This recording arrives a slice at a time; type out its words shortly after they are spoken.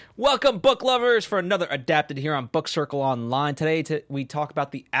Welcome, book lovers, for another Adapted here on Book Circle Online. Today, we talk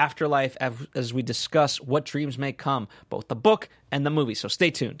about the afterlife as we discuss what dreams may come, both the book and the movie, so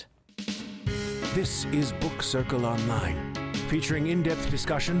stay tuned. This is Book Circle Online, featuring in-depth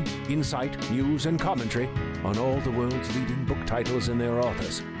discussion, insight, news, and commentary on all the world's leading book titles and their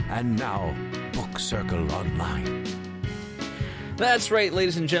authors. And now, Book Circle Online. That's right,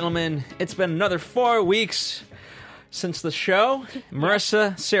 ladies and gentlemen. It's been another 4 weeks since the show.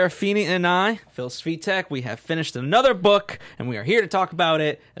 Marissa Serafini and I, Phil Svitek, we have finished another book, and we are here to talk about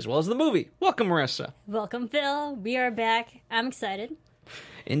it, as well as the movie. Welcome, Marissa. Welcome, Phil. We are back. I'm excited.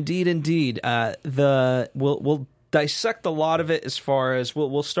 Indeed. We'll dissect a lot of it as far as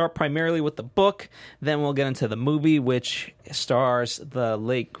we'll start primarily with the book, then we'll get into the movie, which stars the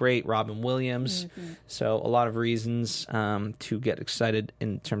late great Robin Williams. So a lot of reasons to get excited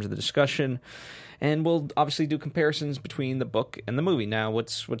in terms of the discussion. And we'll obviously do comparisons between the book and the movie. Now,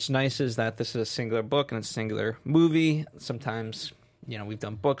 what's nice is that this is a singular book and a singular movie. Sometimes, we've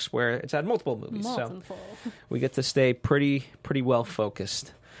done books where it's had multiple movies. So we get to stay pretty well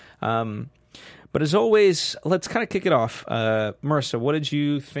focused. But as always, let's kind of kick it off. Marissa, what did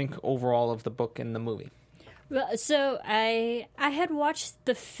you think overall of the book and the movie? Well, so I had watched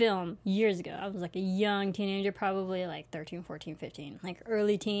the film years ago. I was like a young teenager, probably like 13, 14, 15, like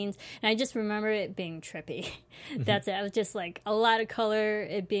early teens. And I just remember it being trippy. That's it. I was just like a lot of color,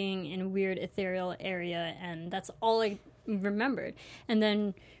 it being in a weird ethereal area. And that's all I remembered. And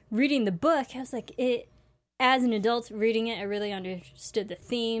then reading the book, I was like, as an adult reading it, I really understood the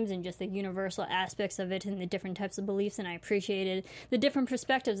themes and just the universal aspects of it and the different types of beliefs, and I appreciated the different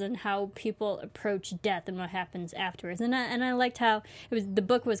perspectives and how people approach death and what happens afterwards. And I liked how the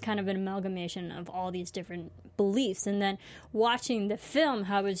book was kind of an amalgamation of all these different beliefs. And then watching the film,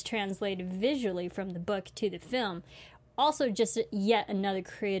 how it was translated visually from the book to the film, also just yet another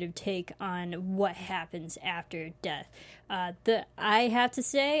creative take on what happens after death. I have to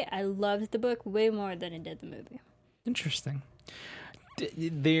say, I loved the book way more than I did the movie. Interesting.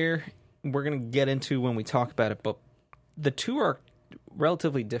 We're going to get into when we talk about it, but the two are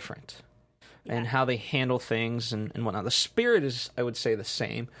relatively different and how they handle things and whatnot. The spirit is, I would say, the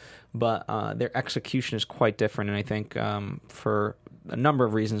same, but their execution is quite different, and I think for a number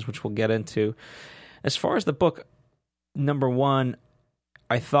of reasons, which we'll get into. As far as the book, number one,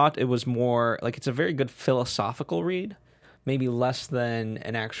 I thought it was more like it's a very good philosophical read, maybe less than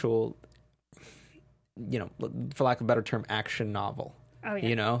an actual, for lack of a better term, action novel. Oh,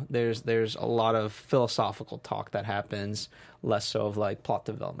 yeah. There's a lot of philosophical talk that happens, less so of like plot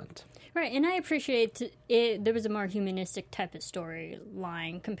development. Right, and I appreciate it. There was a more humanistic type of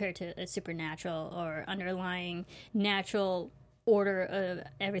storyline compared to a supernatural or underlying natural order of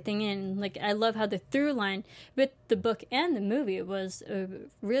everything. And like, I love how the through line with the book and the movie was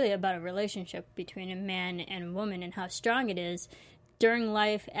really about a relationship between a man and a woman and how strong it is during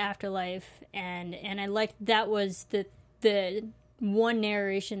life, afterlife, and I liked that was the one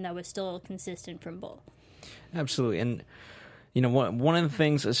narration that was still consistent from both. Absolutely. And one of the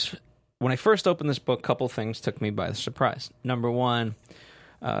things is, when I first opened this book, a couple things took me by surprise. Number one,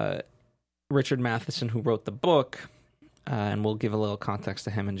 Richard Matheson, who wrote the book, and we'll give a little context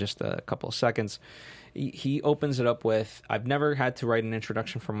to him in just a couple of seconds. He opens it up with, I've never had to write an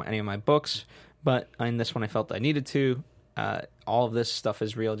introduction for any of my books, but in this one I felt I needed to. All of this stuff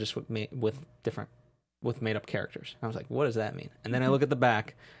is real, just with made-up characters. I was like, what does that mean? And then I look at the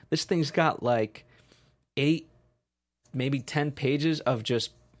back. This thing's got like 8, maybe 10 pages of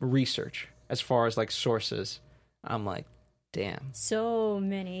just research as far as like sources. I'm like, damn. So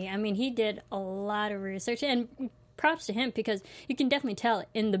many. I mean, he did a lot of research, and props to him, because you can definitely tell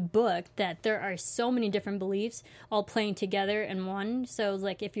in the book that there are so many different beliefs all playing together in one. So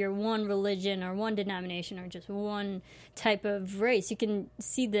like, if you're one religion or one denomination or just one type of race, you can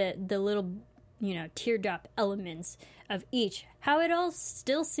see the little teardrop elements of each, how it all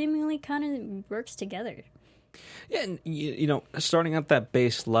still seemingly kind of works together. Yeah, and starting at that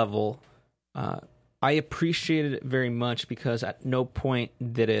base level, I appreciated it very much, because at no point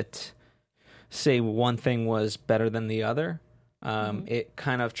did it say one thing was better than the other. It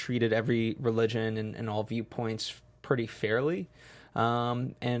kind of treated every religion and all viewpoints pretty fairly.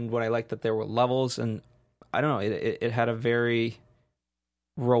 And what I liked, that there were levels, and I don't know, it had a very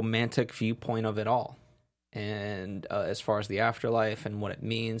romantic viewpoint of it all. And as far as the afterlife and what it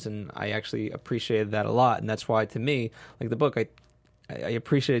means, and I actually appreciated that a lot. And that's why, to me, like the book, I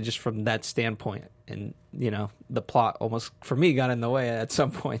appreciated just from that standpoint. And, the plot almost, for me, got in the way at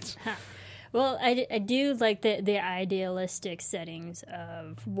some points. Well, I do like the idealistic settings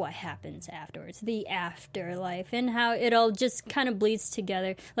of what happens afterwards, the afterlife, and how it all just kind of bleeds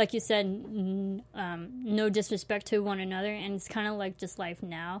together. Like you said, no disrespect to one another, and it's kind of like just life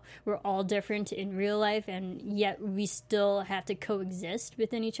now. We're all different in real life, and yet we still have to coexist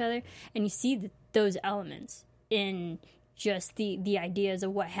within each other. And you see those elements in just the ideas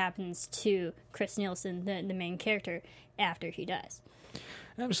of what happens to Chris Nielsen, the main character, after he dies.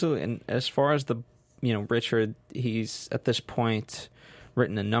 Absolutely. And as far as Richard, he's at this point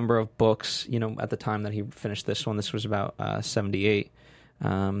written a number of books, at the time that he finished this one. This was about 78.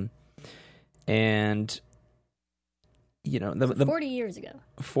 And, 40 years ago.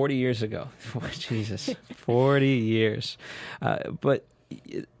 40 years ago. Oh, Jesus. 40 years. But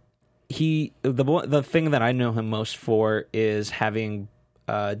the thing that I know him most for is having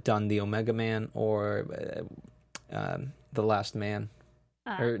done the Omega Man or The Last Man.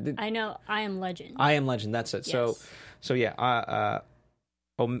 I know I Am Legend. I Am Legend, that's it. Yes. So yeah, I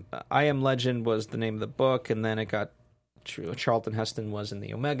Am Legend was the name of the book, and then it got Charlton Heston was in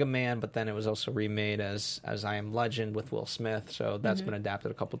the Omega Man, but then it was also remade as I Am Legend with Will Smith. So that's been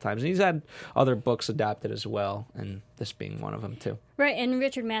adapted a couple times. And he's had other books adapted as well, and this being one of them too. Right, and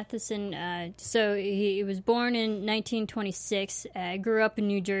Richard Matheson, so he was born in 1926, grew up in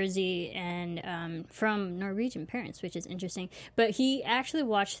New Jersey, and from Norwegian parents, which is interesting. But he actually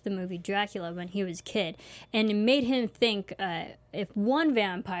watched the movie Dracula when he was a kid, and it made him think, if one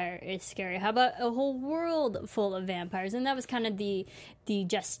vampire is scary, how about a whole world full of vampires? And that was kind of the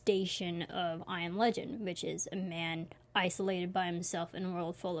gestation of I Am Legend, which is a man isolated by himself in a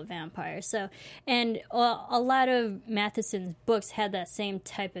world full of vampires. So, and a lot of Matheson's books had that same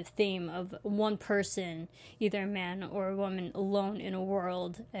type of theme of one person, either a man or a woman, alone in a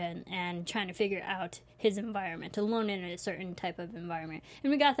world and trying to figure out his environment, alone in a certain type of environment.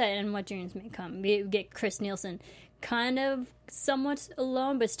 And we got that in What Dreams May Come. We get Chris Nielsen kind of somewhat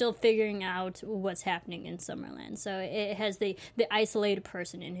alone, but still figuring out what's happening in Summerland. So it has the isolated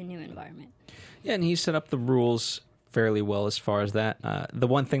person in a new environment. Yeah, and he set up the rules fairly well as far as that. The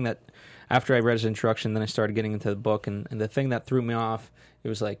one thing that, after I read his introduction, then I started getting into the book, and the thing that threw me off, it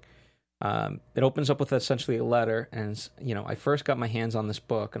was like, it opens up with essentially a letter, and I first got my hands on this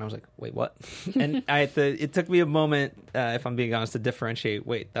book, and I was like, wait, what? And it took me a moment, if I'm being honest, to differentiate,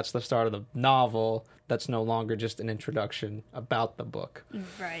 wait, that's the start of the novel, that's no longer just an introduction about the book.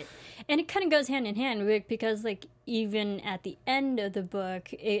 Right. And it kind of goes hand in hand, because like even at the end of the book,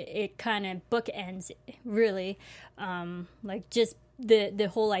 it kind of bookends, really, like just the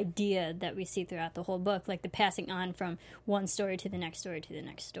whole idea that we see throughout the whole book, like the passing on from one story to the next story to the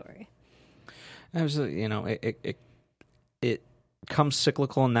next story. Absolutely. It comes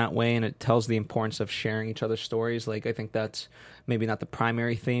cyclical in that way, and it tells the importance of sharing each other's stories. Like, I think that's maybe not the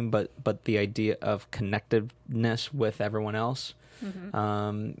primary theme, but the idea of connectedness with everyone else.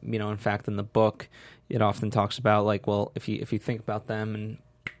 Mm-hmm. In fact, in the book, it often talks about, like, well, if you think about them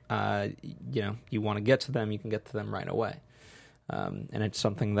and you want to get to them, you can get to them right away. And it's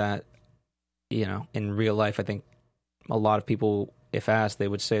something that, in real life, I think a lot of people, if asked, they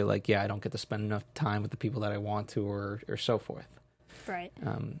would say, like, yeah, I don't get to spend enough time with the people that I want to, or so forth. Right.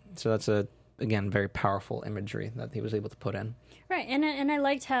 So that's again, very powerful imagery that he was able to put in. Right, and I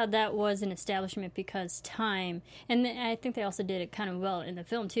liked how that was an establishment, because time, and I think they also did it kind of well in the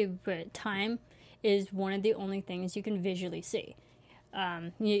film too, but time is one of the only things you can visually see.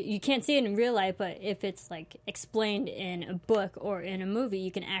 You can't see it in real life, but if it's like explained in a book or in a movie,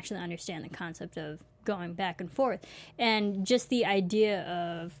 you can actually understand the concept of going back and forth. And just the idea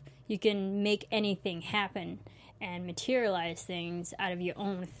of you can make anything happen and materialize things out of your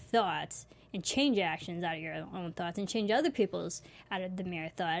own thoughts and change actions out of your own thoughts and change other people's out of the mere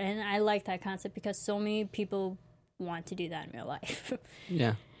thought. And I like that concept because so many people want to do that in real life.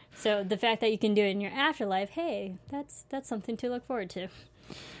 Yeah. So the fact that you can do it in your afterlife, hey, that's something to look forward to.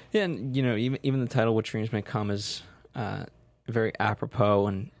 Yeah, and even the title "What Dreams May Come" is very apropos,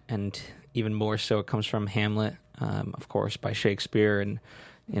 and even more so, it comes from Hamlet, of course, by Shakespeare, and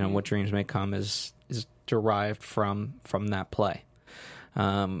 "What Dreams May Come" is derived from that play.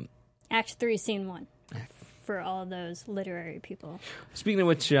 Act 3, Scene 1. For all those literary people. Speaking of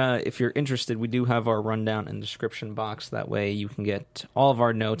which, if you're interested, we do have our rundown in the description box. That way you can get all of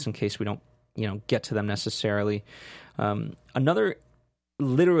our notes in case we don't, get to them necessarily. Another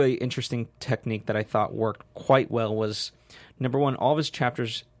literally interesting technique that I thought worked quite well was, number one, all of his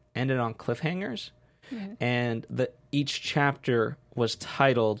chapters ended on cliffhangers, mm-hmm. and each chapter was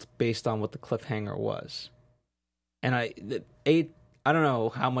titled based on what the cliffhanger was. And I don't know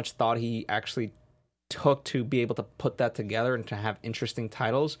how much thought he actually took to be able to put that together and to have interesting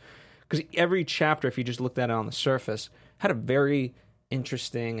titles, because every chapter, if you just looked at it on the surface, had a very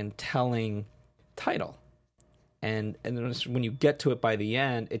interesting and telling title. And then when you get to it by the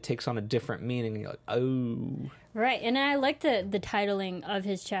end, it takes on a different meaning, and you're like, oh. Right, and I like the titling of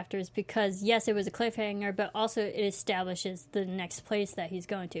his chapters because, yes, it was a cliffhanger, but also it establishes the next place that he's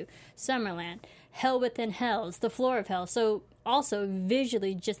going to. Summerland, Hell Within Hells, the Floor of Hell. So also,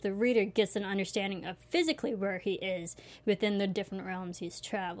 visually, just the reader gets an understanding of physically where he is within the different realms he's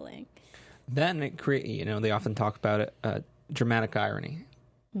traveling. Then it create, they often talk about it, dramatic irony.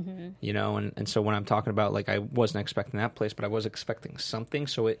 Mm-hmm. And so when I'm talking about, like, I wasn't expecting that place, but I was expecting something.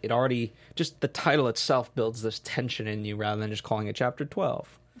 So it already, just the title itself builds this tension in you rather than just calling it Chapter 12.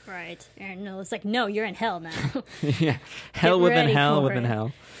 Right. And it's like, no, you're in hell now. Yeah. Hell within hell within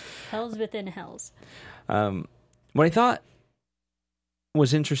hell. Hell's within hells. What I thought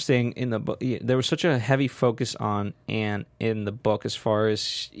was interesting in the book, there was such a heavy focus on Anne in the book as far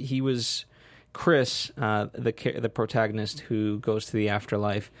as he was... Chris, the protagonist who goes to the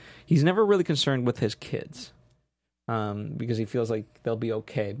afterlife, he's never really concerned with his kids because he feels like they'll be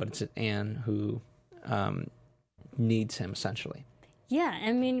okay, but it's Anne who needs him, essentially. Yeah,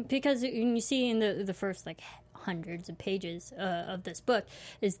 I mean, because you see in the first, like, hundreds of pages of this book,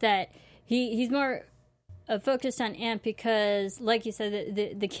 is that he's more focused on Anne because, like you said,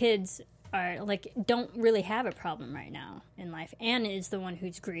 the kids... are like don't really have a problem right now in life. Anne is the one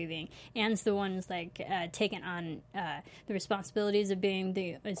who's grieving. Anne's the one who's like taking on the responsibilities of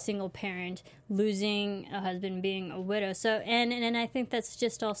being a single parent, losing a husband, being a widow. So and I think that's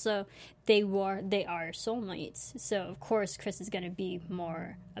just also they are soulmates. So of course Chris is going to be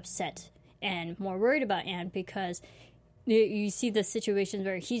more upset and more worried about Anne because you see the situations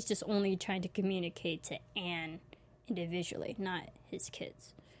where he's just only trying to communicate to Anne individually, not his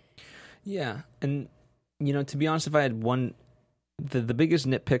kids. Yeah, and, to be honest, if I had the biggest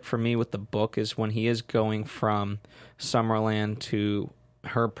nitpick for me with the book is when he is going from Summerland to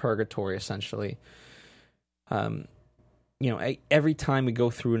her purgatory, essentially. Every time we go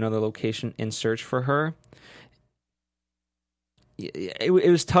through another location in search for her, it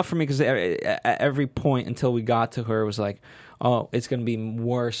was tough for me because at every point until we got to her, it was like, oh, it's going to be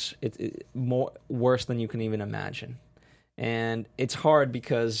worse. It's more worse than you can even imagine. And it's hard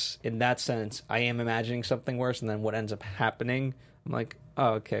because, in that sense, I am imagining something worse, and then what ends up happening, I'm like,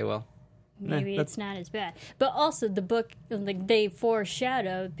 oh, okay, well. Maybe it's not as bad. But also, the book, like, they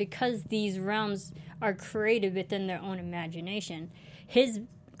foreshadow, because these realms are created within their own imagination,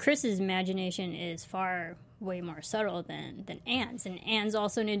 Chris's imagination is far way more subtle than Anne's. And Anne's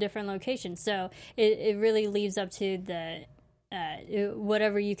also in a different location. So it really leaves up to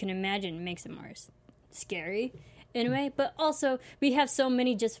whatever you can imagine makes it more scary. In a way, but also we have so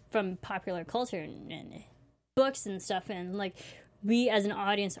many just from popular culture and books and stuff, and like we as an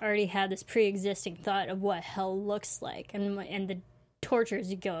audience already have this pre-existing thought of what hell looks like and the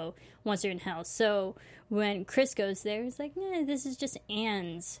tortures you go once you're in hell. So when Chris goes there, it's like, this is just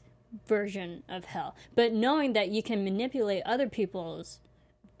Anne's version of hell. But knowing that you can manipulate other people's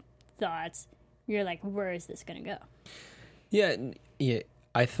thoughts, you're like, where is this going to go? Yeah.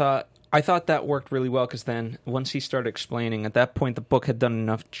 I thought that worked really well because then once he started explaining, at that point the book had done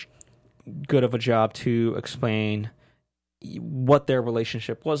enough good of a job to explain what their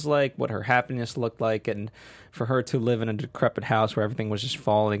relationship was like, what her happiness looked like, and for her to live in a decrepit house where everything was just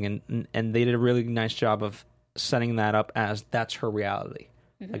falling, and they did a really nice job of setting that up as that's her reality.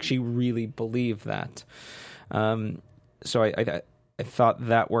 Mm-hmm. Like she really believed that. So I thought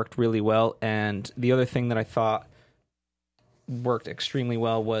that worked really well, and the other thing that I thought worked extremely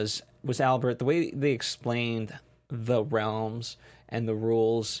well was Albert, the way they explained the realms and the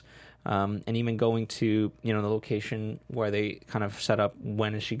rules, and even going to the location where they kind of set up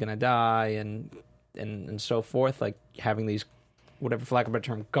when is she going to die and so forth, like having these, whatever for lack of a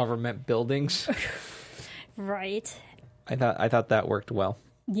better term, government buildings. Right. I thought that worked well.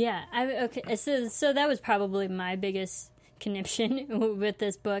 Yeah. Okay. So that was probably my biggest conniption with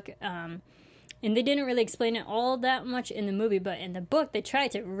this book. And they didn't really explain it all that much in the movie, but in the book, they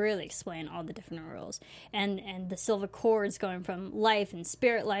tried to really explain all the different rules. And the silver cords going from life and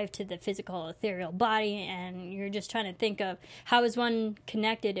spirit life to the physical, ethereal body, and you're just trying to think of how is one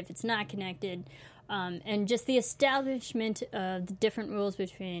connected if it's not connected. And just the establishment of the different rules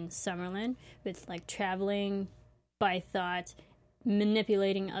between Summerland, with like traveling by thought,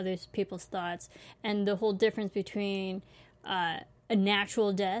 manipulating other people's thoughts, and the whole difference between a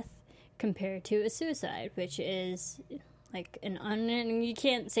natural death compared to a suicide, which is like and you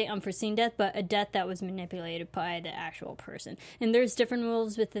can't say unforeseen death, but a death that was manipulated by the actual person. And there's different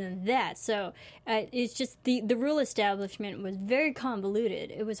rules within that. So it's just the rule establishment was very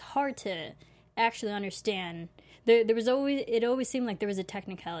convoluted. It was hard to actually understand. It always seemed like there was a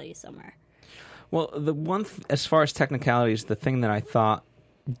technicality somewhere. Well, as far as technicalities, the thing that I thought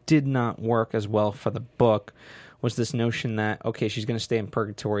did not work as well for the book was this notion that, okay, she's going to stay in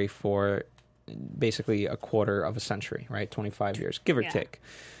purgatory for basically a quarter of a century, right? 25 years, give or take.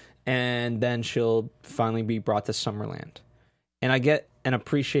 And then she'll finally be brought to Summerland. And I get and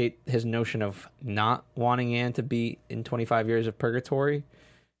appreciate his notion of not wanting Anne to be in 25 years of purgatory.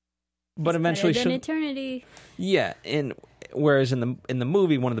 But eventually she'll... eternity. Yeah, and whereas in the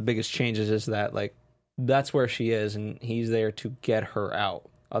movie, one of the biggest changes is that, like, that's where she is, and he's there to get her out.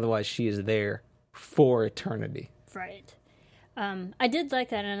 Otherwise, she is there for eternity. Right. I did like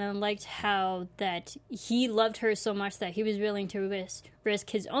that, and I liked how that he loved her so much that he was willing to risk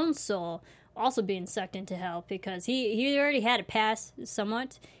his own soul also being sucked into hell, because he already had a pass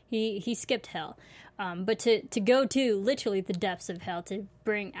somewhat. He skipped hell. But to go to literally the depths of hell to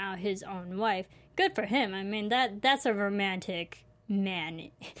bring out his own wife, good for him. I mean, that's a romantic man,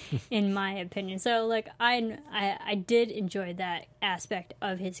 in my opinion. So, like, I did enjoy that aspect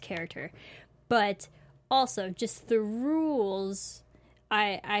of his character. But also, just the rules,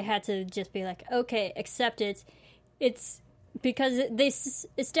 I had to just be like, okay, accept it. It's because they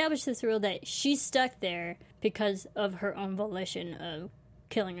established this rule that she's stuck there because of her own volition of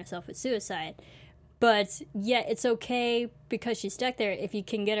killing herself with suicide. But, yeah, it's okay because she's stuck there. If you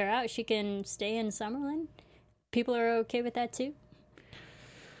can get her out, she can stay in Summerland. People are okay with that, too?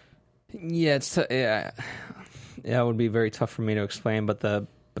 Yeah, it would be very tough for me to explain, but the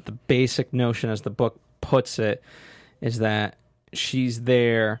basic notion, as the book puts it, is that she's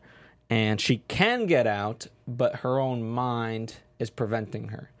there and she can get out, but her own mind is preventing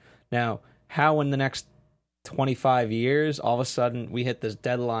her. Now, how in the next 25 years, all of a sudden, we hit this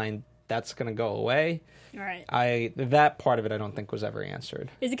deadline, that's going to go away? Right. That part of it I don't think was ever answered.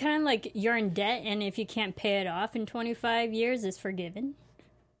 Is it kind of like you're in debt, and if you can't pay it off in 25 years, it's forgiven?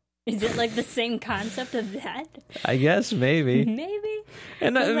 Is it like the same concept of that? I guess, maybe. Maybe.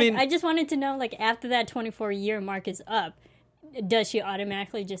 And I mean, I just wanted to know, like, after that 24-year mark is up, does she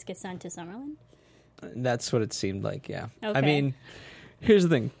automatically just get sent to Summerland? That's what it seemed like, yeah. Okay. I mean, here's the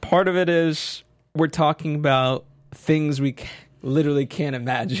thing. Part of it is we're talking about things we literally can't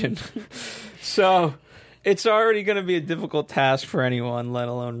imagine. So it's already going to be a difficult task for anyone, let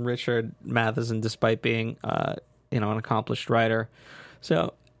alone Richard Matheson, despite being an accomplished writer.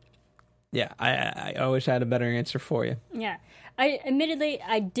 So, yeah, I wish I had a better answer for you. Yeah.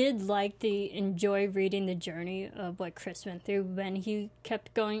 I did enjoy reading the journey of what Chris went through when he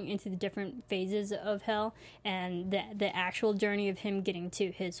kept going into the different phases of hell, and the actual journey of him getting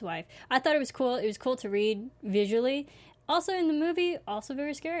to his wife. I thought it was cool. It was cool to read visually. Also in the movie, also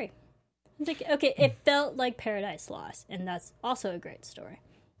very scary. It's like, okay, it felt like Paradise Lost, and that's also a great story.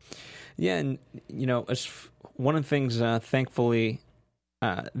 Yeah, and, as one of the things, thankfully,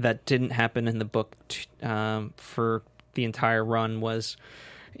 that didn't happen in the book for the entire run was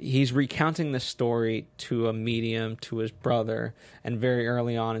he's recounting the story to a medium, to his brother, and very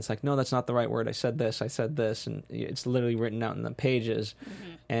early on it's like, no, that's not the right word, I said this, and it's literally written out in the pages.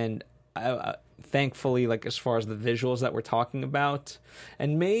 Mm-hmm. And thankfully, like, as far as the visuals that we're talking about,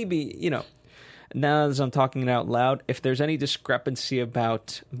 and maybe, now as I'm talking it out loud, if there's any discrepancy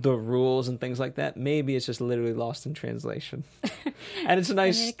about the rules and things like that, maybe it's just literally lost in translation. And it's a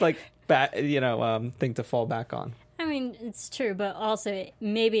nice, thing to fall back on. I mean, it's true, but also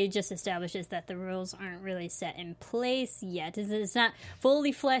maybe it just establishes that the rules aren't really set in place yet. It's not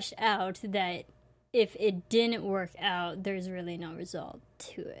fully fleshed out that if it didn't work out, there's really no result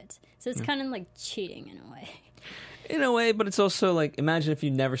to it. So it's kind of like cheating in a way. In a way, but it's also like, imagine if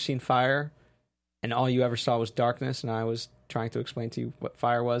you'd never seen fire and all you ever saw was darkness, and I was trying to explain to you what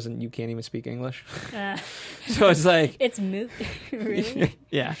fire was and you can't even speak English. So it's like... It's moot. Really?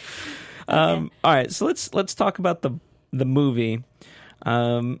 Yeah. Okay. All right, so let's talk about the movie.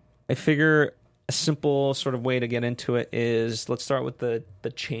 I figure a simple sort of way to get into it is, let's start with the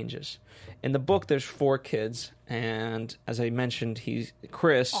changes. In the book, there's 4 kids, and as I mentioned, he's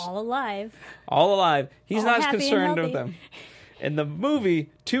Chris. All alive. He's all not as concerned with them. In the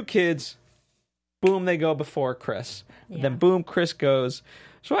movie, 2 kids, boom, they go before Chris. Yeah. Then boom, Chris goes.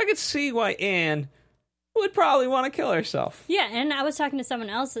 So I could see why Anne would probably want to kill herself. Yeah, and I was talking to someone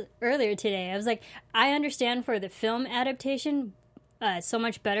else earlier today. I was like, I understand for the film adaptation so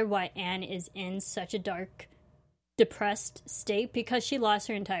much better why Anne is in such a dark, depressed state, because she lost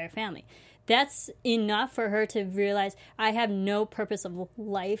her entire family. that's enough for her to realize I have no purpose of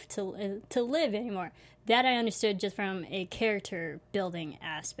life to live anymore. That I understood just from a character building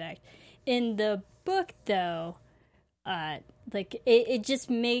aspect. In the book, though, it just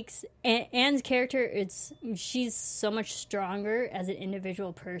makes Anne's character, she's so much stronger as an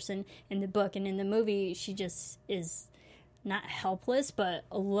individual person in the book, and in the movie she just is not helpless but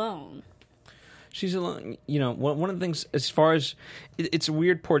alone. She's alone. One of the things, as far as it's a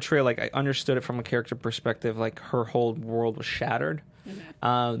weird portrayal, like I understood it from a character perspective, like her whole world was shattered.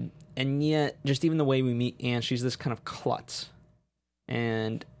 Mm-hmm. And yet just even the way we meet Anne, she's this kind of klutz,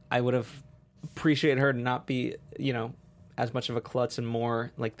 and I would have appreciated her to not be, as much of a klutz and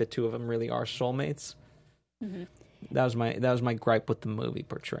more like the two of them really are soulmates. Mm-hmm. That was my gripe with the movie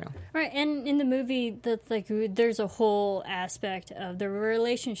portrayal. Right, and in the movie, there's a whole aspect of the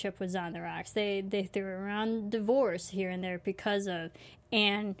relationship was on the rocks. They threw around divorce here and there because of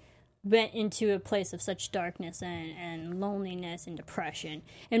Anne went into a place of such darkness and loneliness and depression,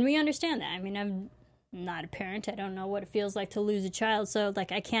 and we understand that. I mean, I'm not a parent. I don't know what it feels like to lose a child, so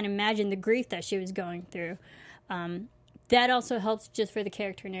I can't imagine the grief that she was going through. That also helps just for the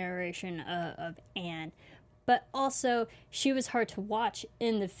character narration of Anne. But also, she was hard to watch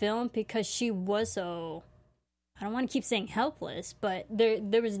in the film because she was so, I don't want to keep saying helpless, but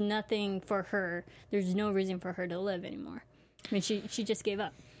there was nothing for her. There's no reason for her to live anymore. I mean, she just gave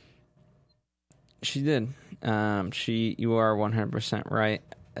up. She did. You are 100% right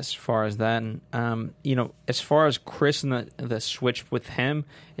as far as that. And, as far as Chris and the switch with him,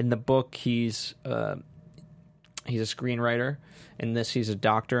 in the book, he's a screenwriter. In this, he's a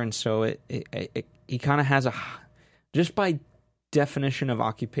doctor, and so he kind of has just by definition of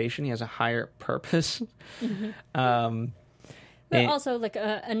occupation, he has a higher purpose. Mm-hmm. But also,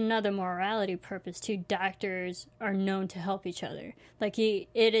 another morality purpose, too. Doctors are known to help each other.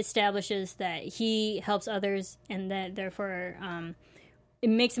 It establishes that he helps others, and that, therefore, it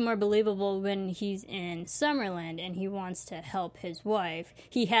makes it more believable when he's in Summerland and he wants to help his wife.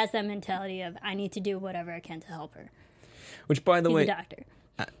 He has that mentality of, I need to do whatever I can to help her. Which, by the way, he's a doctor.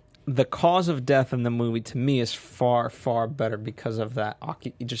 The cause of death in the movie, to me, is far, far better because of that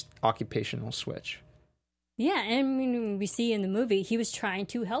just occupational switch. Yeah, and I mean, we see in the movie, he was trying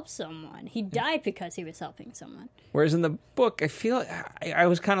to help someone. He died because he was helping someone. Whereas in the book, I feel I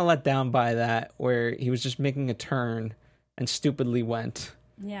was kind of let down by that, where he was just making a turn and stupidly went,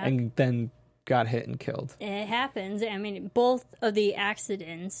 and then got hit and killed. It happens. I mean, both of the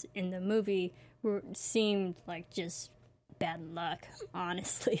accidents in the movie seemed like just bad luck,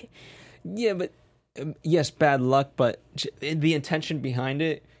 honestly. Yeah, but yes, bad luck, but the intention behind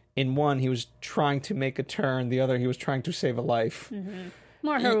it, in one, he was trying to make a turn, the other, he was trying to save a life. Mm-hmm.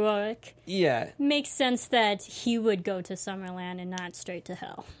 More heroic. Yeah. Makes sense that he would go to Summerland and not straight to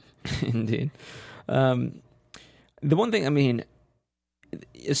hell. Indeed. The one thing, I mean,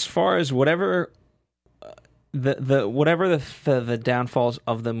 as far as whatever the downfalls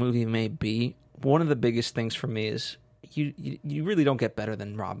of the movie may be, one of the biggest things for me is you really don't get better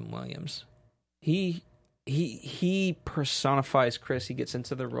than Robin Williams. He personifies Chris. He gets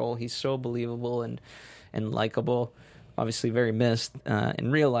into the role. He's so believable and likable. Obviously, very missed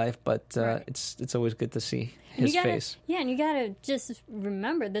in real life, but right. It's always good to see his face. Yeah, and you gotta just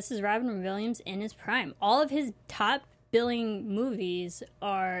remember, this is Robin Williams in his prime. All of his top billing movies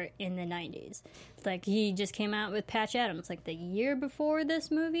are in the 90s. He just came out with Patch Adams the year before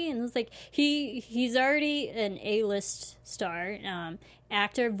this movie, and it's he's already an A-list star,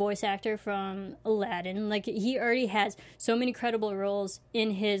 voice actor from Aladdin. He already has so many credible roles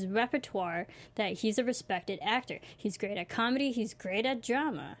in his repertoire that he's a respected actor. He's great at comedy, he's great at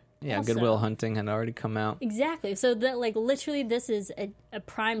drama. Yeah, also, Good Will Hunting had already come out. Exactly. So that literally this is a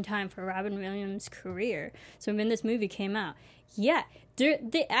prime time for Robin Williams' career. So when this movie came out, yeah,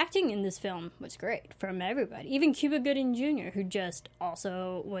 the acting in this film was great from everybody. Even Cuba Gooding Jr., who just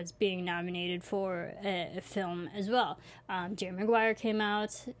also was being nominated for a film as well. Jerry Maguire came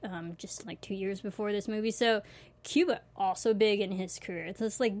out just 2 years before this movie. So Cuba also big in his career.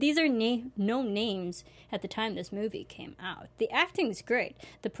 It's these are no names at the time this movie came out. The acting's great.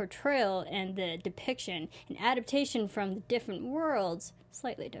 The portrayal and the depiction and adaptation from the different worlds,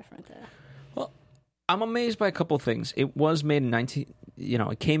 slightly different though. Well, I'm amazed by a couple things. It was made in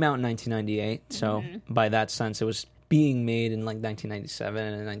it came out in 1998, so by that sense, it was being made in 1997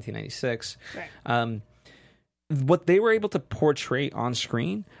 and 1996. Right. What they were able to portray on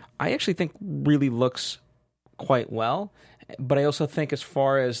screen, I actually think really looks quite well. But I also think, as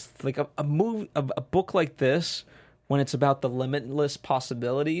far as a book like this, when it's about the limitless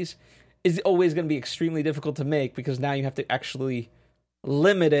possibilities, is always going to be extremely difficult to make, because now you have to actually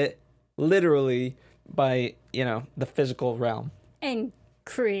limit it literally by, the physical realm. And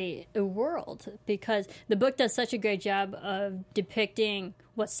create a world, because the book does such a great job of depicting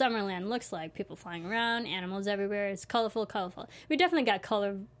what Summerland looks like. People flying around, animals everywhere. It's colorful. We definitely got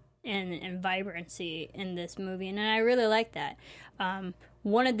color and vibrancy in this movie, and I really like that.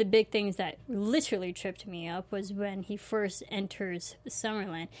 One of the big things that literally tripped me up was when he first enters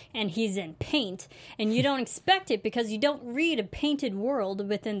Summerland and he's in paint, and you don't expect it because you don't read a painted world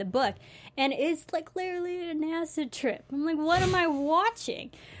within the book, and it's like literally an acid trip. I'm like, what am I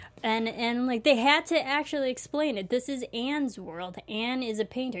watching? And like they had to actually explain it. This is Anne's world. Anne is a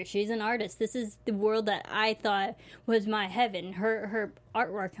painter. She's an artist. This is the world that I thought was my heaven. Her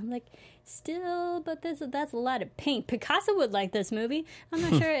artwork. I'm like, still, but that's a lot of paint. Picasso would like this movie. I'm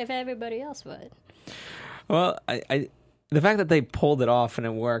not sure if everybody else would. Well, I the fact that they pulled it off and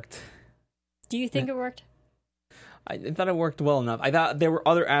it worked. Do you think it worked? I thought it worked well enough. I thought there were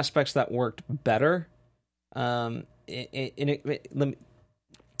other aspects that worked better.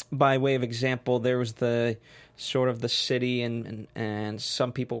 By way of example, there was the sort of the city and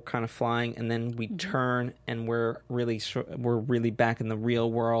some people kind of flying, and then we turn and we're really back in the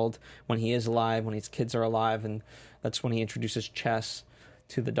real world when he is alive, when his kids are alive, and that's when he introduces chess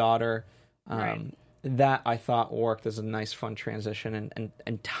to the daughter. Right. That I thought worked as a nice, fun transition,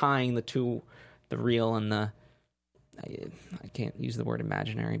 and tying the two, the real and the I can't use the word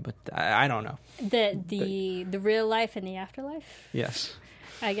imaginary, but I don't know. The real life and the afterlife? Yes.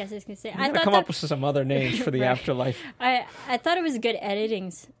 I guess I was going to say. I thought come up with some other names for the afterlife. I thought it was a good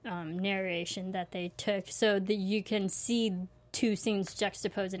editing narration that they took, so that you can see two scenes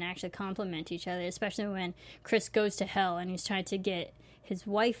juxtaposed and actually complement each other, especially when Chris goes to hell and he's trying to get his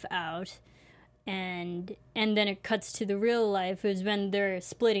wife out, and then it cuts to the real life, is when they're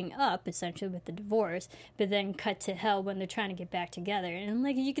splitting up, essentially, with the divorce, but then cut to hell when they're trying to get back together. And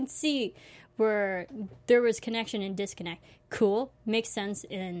like you can see where there was connection and disconnect. Cool. Makes sense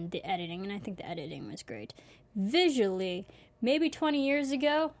in the editing, and I think the editing was great. Visually, maybe 20 years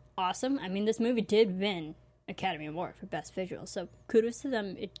ago, awesome. I mean, this movie did win Academy Award for Best Visual, so kudos to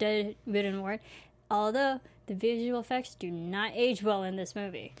them. It did win an award, although the visual effects do not age well in this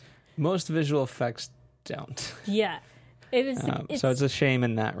movie. Most visual effects don't. Yeah. So it's a shame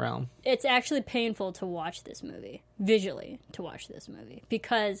in that realm. It's actually painful to watch this movie, visually,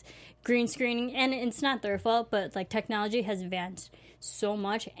 because green screening, and it's not their fault, but like technology has advanced so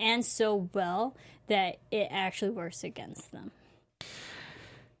much and so well that it actually works against them.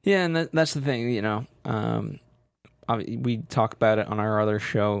 Yeah, and that's the thing, we talk about it on our other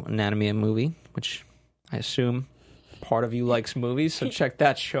show, Anatomy of Movie, which I assume part of you likes movies, so check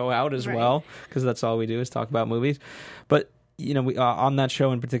that show out as well, because that's all we do is talk about movies. But we on that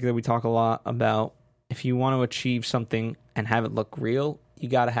show in particular, we talk a lot about if you want to achieve something and have it look real, you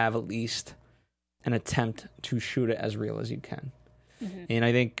got to have at least an attempt to shoot it as real as you can. Mm-hmm. And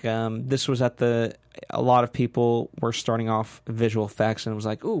I think this was a lot of people were starting off visual effects and it was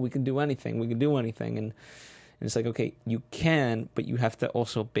like, oh, we can do anything, and it's like, okay, you can, but you have to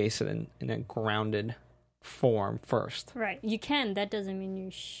also base it in a grounded form first. Right. You can. That doesn't mean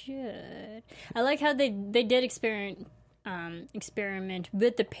you should. I like how they did experiment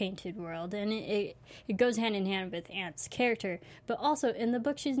with the painted world, and it goes hand in hand with Anne's character, but also in the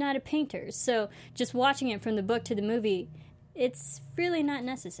book she's not a painter, so just watching it from the book to the movie, it's really not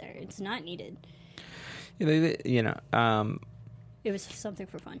necessary. It's not needed. It was something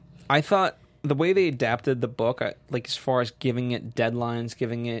for fun. I thought the way they adapted the book, like as far as giving it deadlines,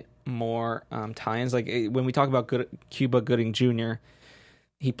 giving it more tie-ins, like when we talk about Cuba Gooding Jr.,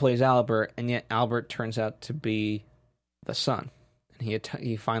 he plays Albert, and yet Albert turns out to be the son, and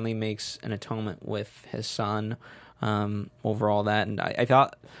he finally makes an atonement with his son over all that. And I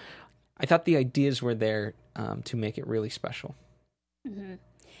thought the ideas were there to make it really special. Mm-hmm.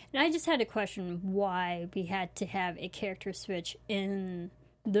 And I just had a question why we had to have a character switch in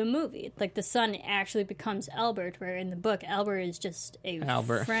the movie. Like, the son actually becomes Albert, where in the book, Albert is just a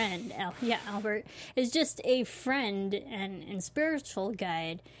friend. Albert is just a friend and spiritual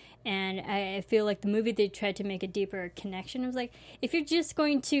guide. And I feel like the movie, they tried to make a deeper connection. It was like, if you're just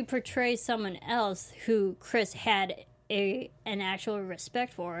going to portray someone else who Chris had an actual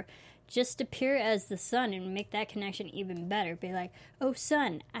respect for, just appear as the son and make that connection even better. Be like, oh,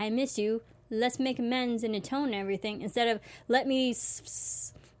 son, I miss you. Let's make amends and atone everything, instead of let me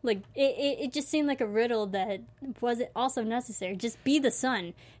it just seemed like a riddle that wasn't also necessary. Just be the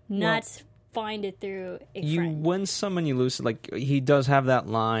son, not find it through a friend. You win some and you lose. Like, he does have that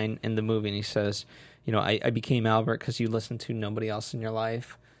line in the movie, and he says, I became Albert because you listened to nobody else in your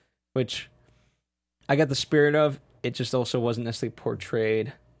life, which I got the spirit of. It just also wasn't necessarily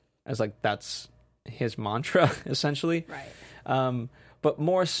portrayed as like that's his mantra essentially. Right. But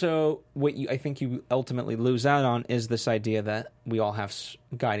more so, I think you ultimately lose out on is this idea that we all have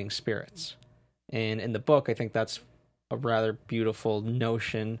guiding spirits. And in the book, I think that's a rather beautiful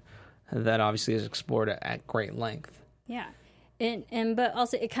notion that obviously is explored at great length. Yeah. And but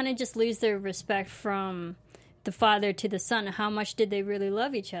also it kind of just loses their respect from the father to the son. How much did they really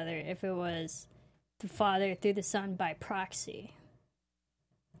love each other if it was the father through the son by proxy?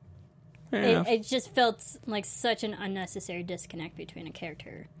 It just felt like such an unnecessary disconnect between a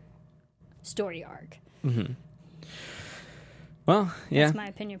character story arc. Mm-hmm. Well, yeah. That's my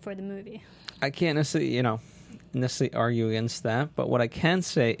opinion for the movie. I can't necessarily argue against that, but what I can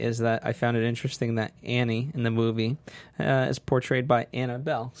say is that I found it interesting that Annie in the movie is portrayed by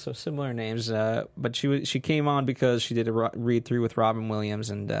Annabelle, so similar names. But she came on because she did a read through with Robin Williams,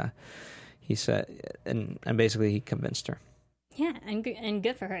 and he said, and basically he convinced her. Yeah, and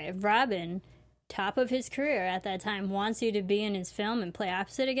good for her. If Robin, top of his career at that time, wants you to be in his film and play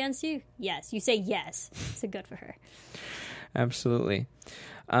opposite against you, yes, you say yes. So good for her. Absolutely.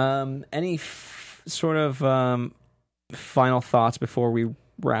 Any sort of final thoughts before we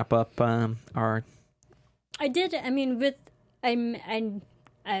wrap up our... I've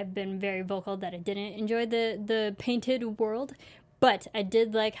been very vocal that I didn't enjoy the painted world, but I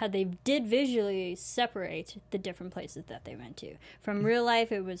did like how they did visually separate the different places that they went to. From real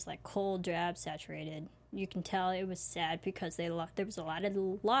life, it was like cold, drab, saturated. You can tell it was sad because there was a lot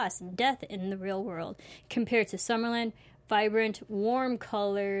of loss and death in the real world. Compared to Summerland, vibrant, warm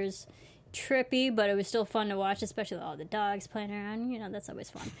colors, trippy, but it was still fun to watch, especially with all the dogs playing around. You know, that's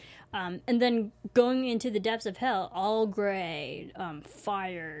always fun. And then going into the depths of hell, all gray,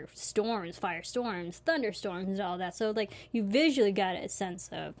 firestorms, thunderstorms, and all that. So, like, you visually got a sense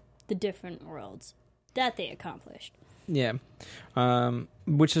of the different worlds that they accomplished. Yeah.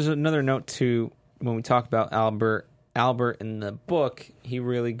 Which is another note to when we talk about Albert in the book, he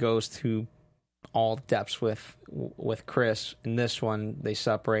really goes to all depths with Chris. In this one, they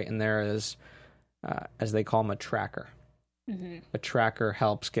separate, and there is, as they call him, a tracker. Mm-hmm. A tracker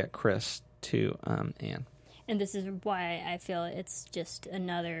helps get Chris to Anne. And this is why I feel it's just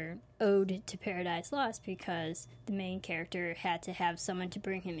another ode to Paradise Lost, because the main character had to have someone to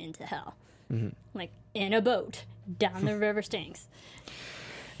bring him into hell. Mm-hmm. Like, in a boat, down the river Styx.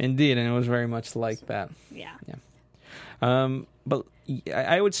 Indeed, and it was very much like that. Yeah. But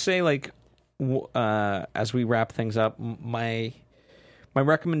I would say, like, as we wrap things up, my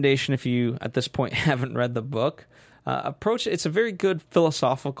recommendation, if you at this point haven't read the book, approach it. It's a very good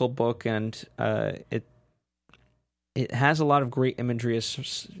philosophical book, and it has a lot of great imagery,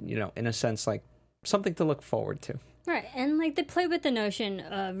 as you know, in a sense, like something to look forward to. Right, and like they play with the notion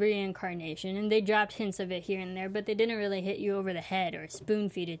of reincarnation, and they dropped hints of it here and there, but they didn't really hit you over the head or spoon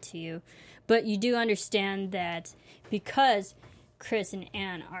feed it to you. But you do understand that because Chris and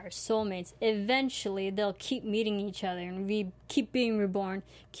Anne are soulmates, eventually they'll keep meeting each other and keep being reborn,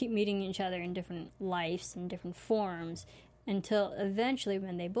 keep meeting each other in different lives and different forms, until eventually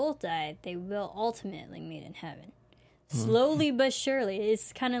when they both die, they will ultimately meet in heaven. Slowly but surely,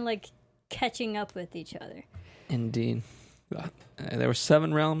 it's kind of like catching up with each other. Indeed. There were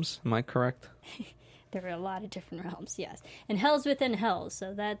 7 realms, am I correct? There were a lot of different realms, yes. And hell's within hell,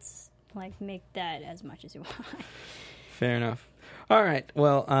 so that's, like, make that as much as you want. Fair enough. All right.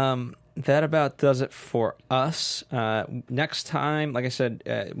 Well, that about does it for us. Next time, like I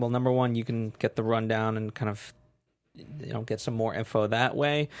said, well, number one, you can get the rundown and kind of, you know, get some more info that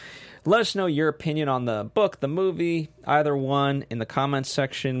way. Let us know your opinion on the book, the movie, either one in the comments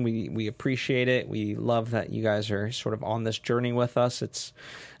section. We appreciate it. We love that you guys are sort of on this journey with us. It's,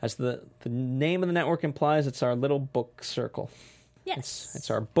 as the name of the network implies, it's our little book circle. Yes.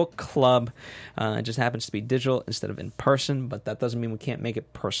 It's our book club. It just happens to be digital instead of in person, but that doesn't mean we can't make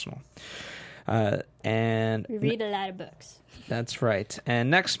it personal. And we read a lot of books. That's right.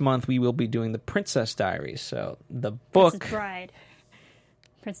 And next month we will be doing the Princess Diaries. So the book...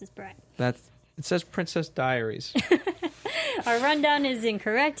 Princess Bride. It says Princess Diaries. Our rundown is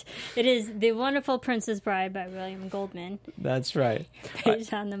incorrect. It is The Wonderful Princess Bride by William Goldman. That's right.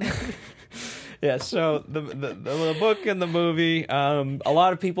 Based on the movie. Yeah, so the book and the movie, a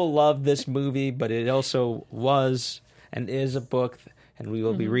lot of people love this movie, but it also was and is a book, and we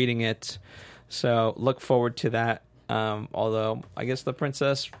will be reading it. So look forward to that. Although I guess the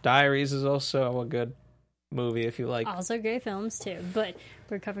Princess Diaries is also a good movie if you like. Also great films too, but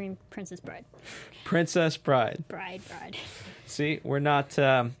we're covering Princess Bride. Princess Bride. Bride. See, we're not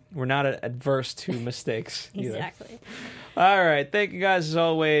adverse to mistakes either. Exactly. All right, thank you guys as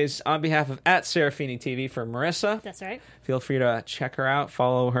always. On behalf of @Serafini TV for Marissa, That's right. feel free to check her out,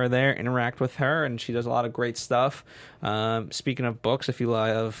 follow her there, interact with her, and she does a lot of great stuff. Speaking of books, if you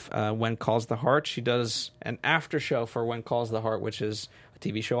love When Calls the Heart, she does an after show for When Calls the Heart, which is a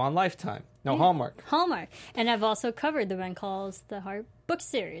TV show on Lifetime. No, Hallmark. And I've also covered the When Calls the Heart book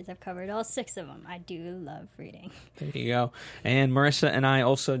series. I've covered all 6 of them. I do love reading. There you go. And Marissa and I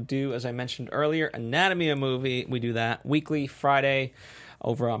also do, as I mentioned earlier, Anatomy of Movie. We do that weekly, Friday,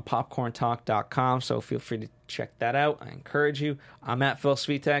 over on popcorntalk.com. So feel free to check that out. I encourage you. I'm at Phil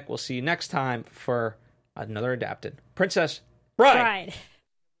Svitek. We'll see you next time for another adapted Princess Bride.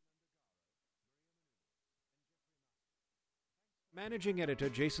 Managing editor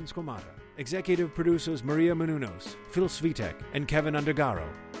Jason Squamata, executive producers Maria Menounos, Phil Svitek, and Kevin Undergaro.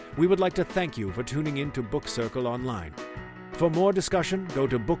 We would like to thank you for tuning in to Book Circle Online. For more discussion, go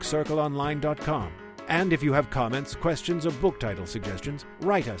to bookcircleonline.com. And if you have comments, questions, or book title suggestions,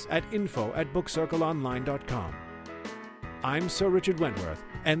 write us at info@bookcircleonline.com. I'm Sir Richard Wentworth,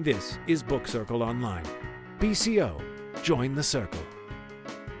 and this is Book Circle Online. BCO, join the circle.